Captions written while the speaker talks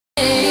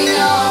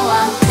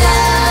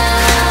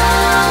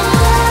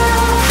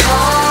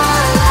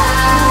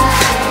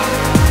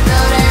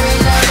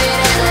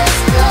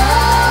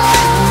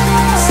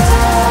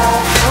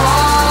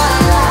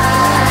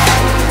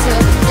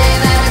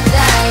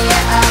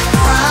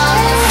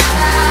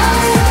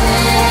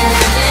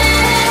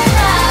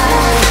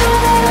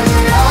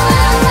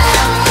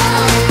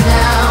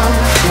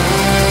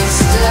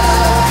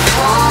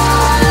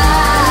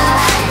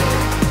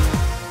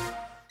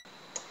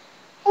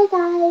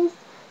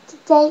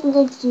Today I'm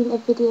going to do a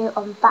video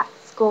on back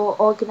to school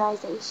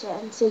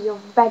organisation, so you're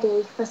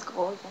ready for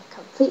school, you're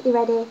completely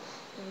ready,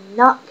 you're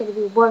not going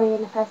to be worrying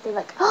the first day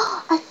like,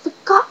 oh, I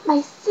forgot my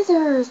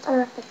scissors,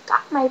 or I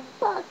forgot my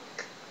book,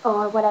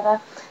 or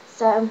whatever.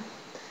 So,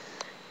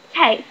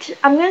 okay,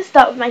 I'm going to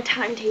start with my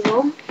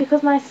timetable,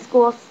 because my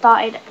school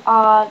started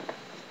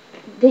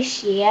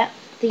this year,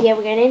 the year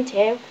we're going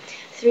into,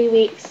 3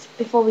 weeks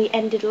before we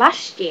ended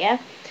last year.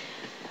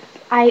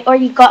 I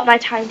already got my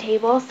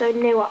timetable, so I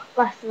know what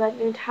lessons I'm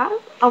going to have.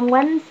 On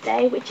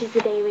Wednesday, which is the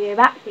day we go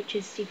back, which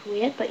is super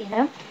weird, but you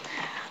know,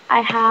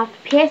 I have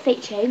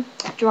PSHA,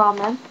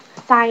 drama,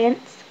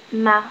 science,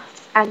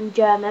 maths, and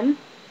German.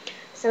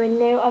 So I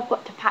know I've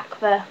got to pack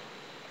for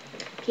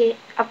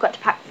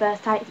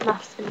science,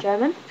 maths, and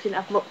German. I don't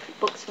have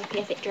books for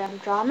PSHA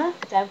and drama.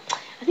 So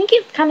I think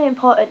it's kind of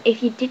important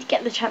if you did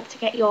get the chance to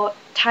get your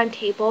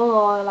timetable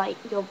or like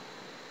your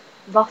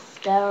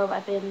roster or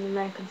whatever the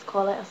Americans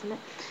call it or something.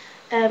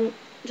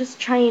 Just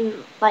try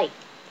and like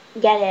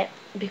get it,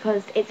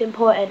 because it's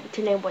important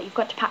to know what you've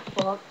got to pack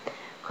for.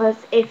 Because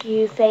if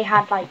you say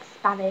had like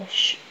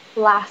Spanish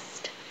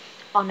last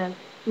on a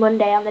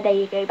Monday on the day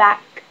you go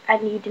back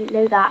and you didn't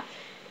know that,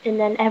 and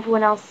then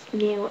everyone else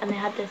knew and they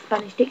had the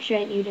Spanish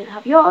dictionary and you didn't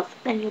have yours,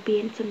 then you'll be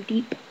in some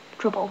deep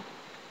trouble.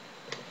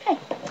 Okay,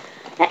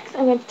 next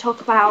I'm going to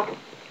talk about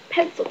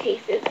pencil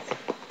cases.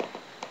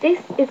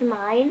 This is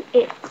mine.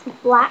 It's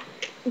black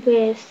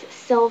with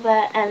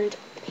silver and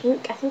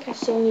pink. I think I've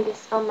shown you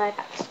this on my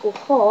back to school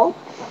haul.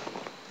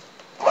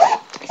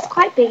 It's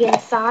quite big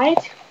inside.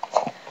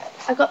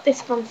 I got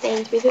this from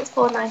Sainsbury's. It's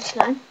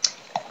 $4.99.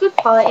 Good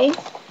quality.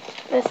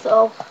 This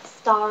little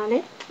star on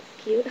it.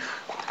 It's cute.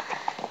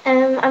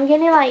 I'm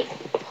gonna like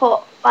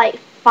put like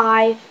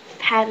 5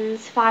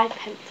 pens, 5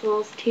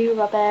 pencils, 2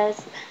 rubbers,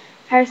 a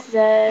pair of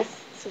scissors,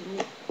 some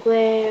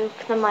glue.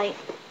 Because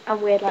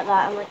I'm weird like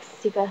that. I'm like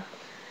super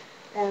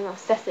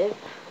obsessive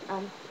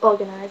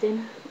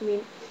organising. I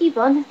mean,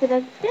 even instead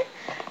of yeah.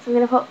 So I'm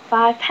going to put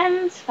 5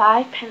 pens,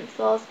 5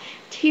 pencils,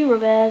 2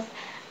 rubbers,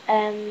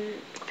 a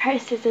pair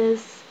of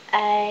scissors,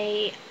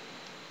 a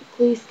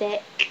glue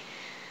stick,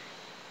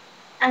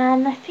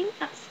 and I think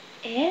that's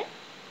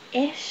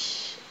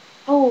it-ish.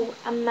 Oh,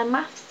 and my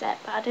math set,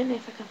 but I don't know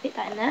if I can fit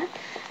that in there.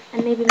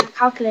 And maybe my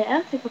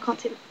calculator, if I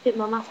can't fit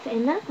my math set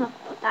in there, I'll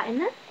put that in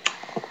there.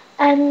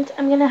 And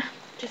I'm going to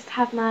just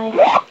have my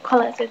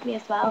colours with me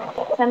as well.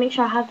 So I make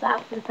sure I have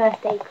that for the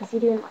first day, because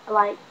you're doing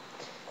like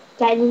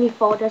getting in your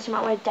folders, you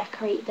might want to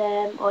decorate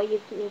them, or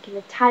you're making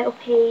a title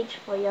page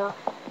for your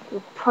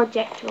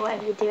project or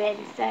whatever you're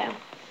doing. So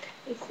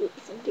this is what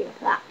I'm doing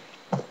for that.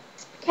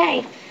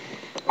 Okay,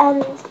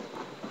 and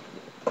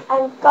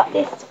I've got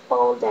this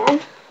folder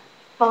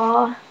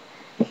for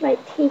like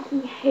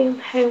taking home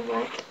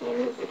homework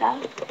and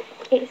stuff.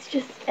 It's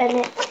just an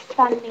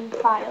expanding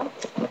file.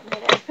 I'm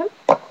going to open.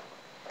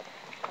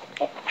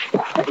 It's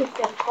pretty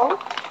simple. So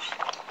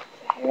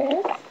here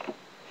it is.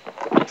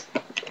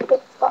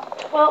 It's got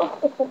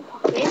 12 different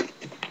pockets.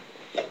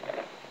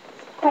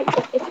 It's quite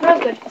good. It's real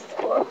good for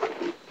school.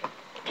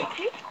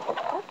 Okay.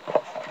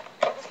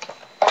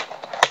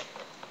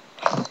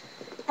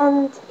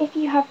 And if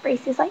you have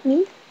braces like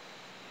me,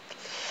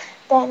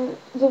 then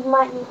you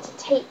might need to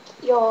take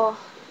your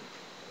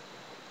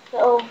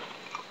little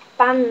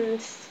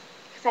bands,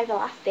 because I have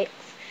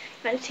elastics.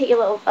 You might need to take your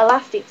little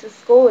elastics to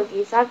school with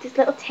you. So I have this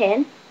little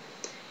tin.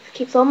 It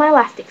keeps all my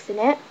elastics in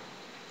it.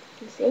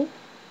 You can see.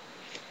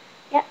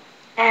 Yep.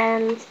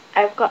 And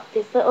I've got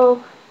this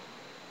little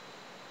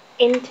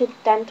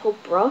interdental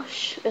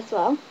brush as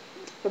well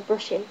for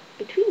brushing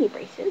between your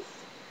braces.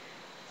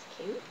 It's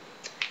cute.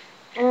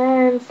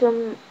 And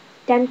some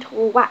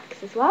dental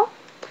wax as well.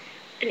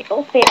 And it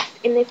all fits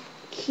in this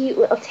cute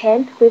little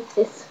tin with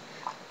this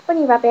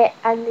funny rabbit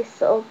and this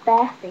little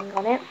bear thing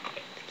on it.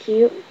 It's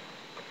cute.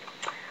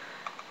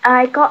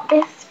 I got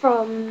this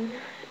from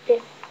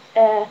this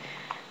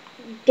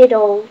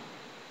Diddle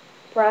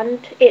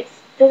brand. There's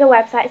a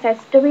website. It says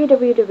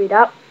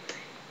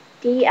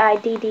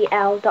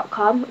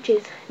www.diddl.com, which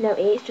is no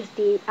E, it's just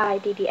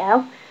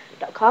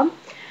diddl.com.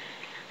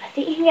 I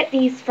think you can get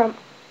these from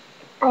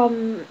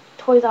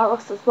Toys R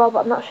Us as well,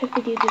 but I'm not sure if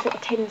they do these little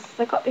tins.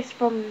 So I got this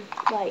from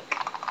like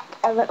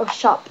a little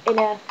shop in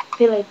a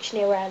village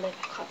near where I live.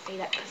 I can't see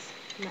that because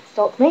it might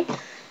stalk me.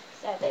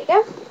 So there you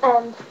go.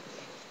 And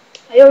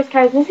I always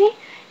carry with me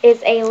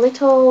is a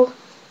little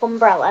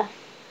umbrella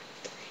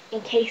in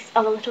case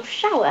of a little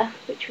shower,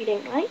 which we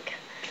don't like.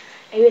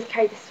 I always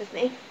carry this with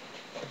me.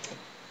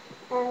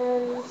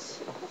 And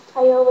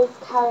I always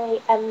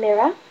carry a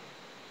mirror.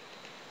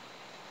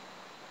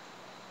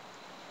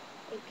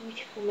 A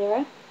beautiful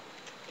mirror.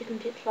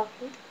 Isn't it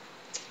lovely?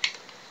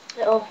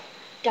 Little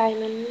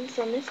diamonds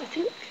on this, I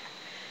think.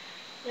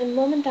 My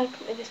mum and dad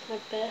got me this for my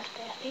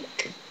birthday, I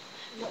think.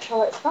 I'm not sure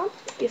where it's from.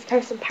 Just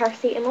carry some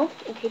paracetamol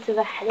in case of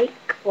a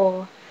headache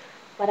or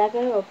whatever,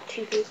 or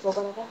toothache or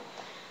whatever.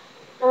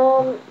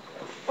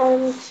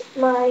 And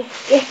my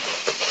gift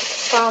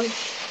from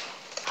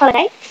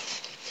holiday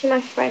to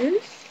my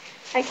friends.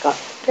 I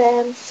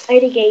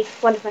already gave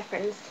one of my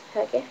friends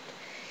her gift.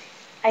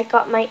 I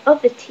got my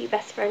other two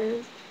best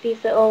friends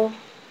these little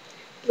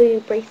blue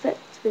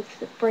bracelets with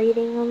the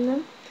braiding on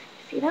them.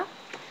 See that?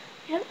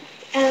 Yep.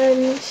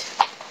 And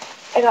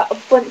I got a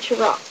bunch of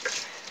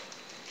rocks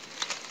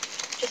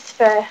just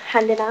for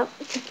handing out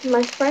to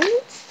my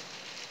friends.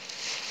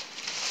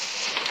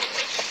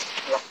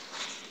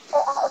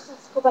 Out of the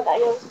school bag that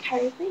I always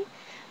carry with me.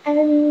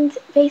 And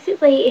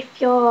basically,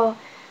 if you're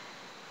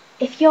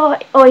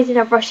always in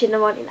a rush in the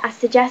morning, I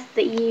suggest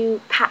that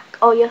you pack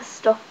all your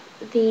stuff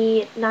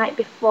the night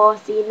before,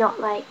 so you're not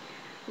like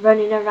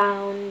running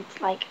around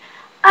like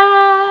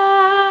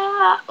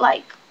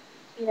like,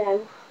 you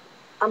know,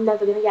 I'm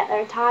never gonna get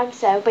there in time.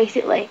 So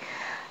basically,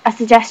 I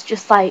suggest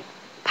just like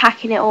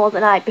packing it all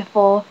the night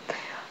before,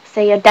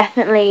 so you're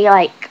definitely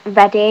like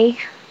ready,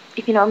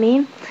 if you know what I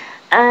mean.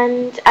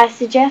 And I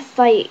suggest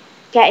like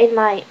getting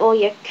like all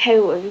your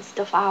coat and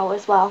stuff out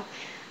as well.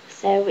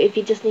 So if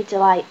you just need to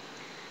like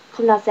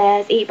come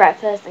downstairs, eat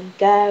breakfast and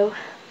go.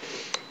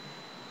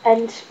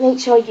 And make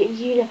sure your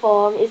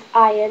uniform is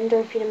ironed,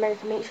 or if you're in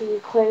America, make sure your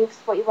clothes,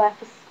 what you wear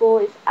for school,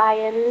 is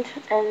ironed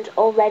and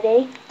all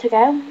ready to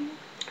go.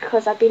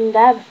 Because I've been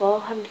there before,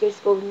 having to go to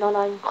school with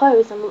non-ironed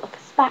clothes and look like a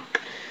spack.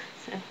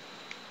 So,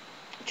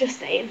 just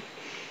saying.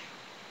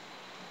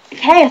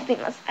 Okay, I think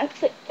that's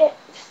actually it.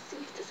 Just see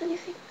if there's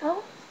anything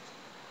else.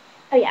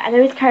 Oh yeah, and I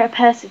always carry a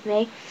purse with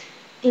me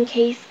in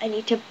case I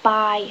need to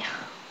buy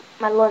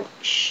my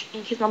lunch,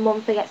 in case my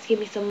mum forgets to give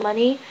me some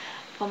money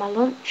for my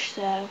lunch.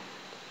 So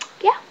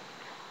yeah,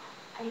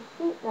 I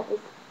think that is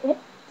it.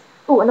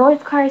 Oh, and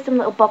always carry some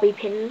little bobby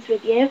pins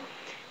with you.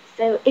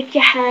 So if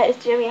your hair is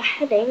doing a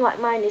heading like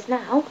mine is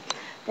now,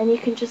 then you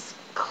can just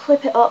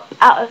clip it up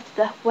out of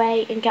the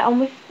way and get on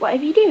with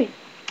whatever you're doing.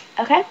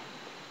 Okay?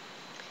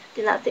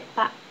 Then that's it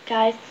back,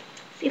 guys.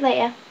 See you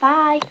later.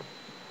 Bye.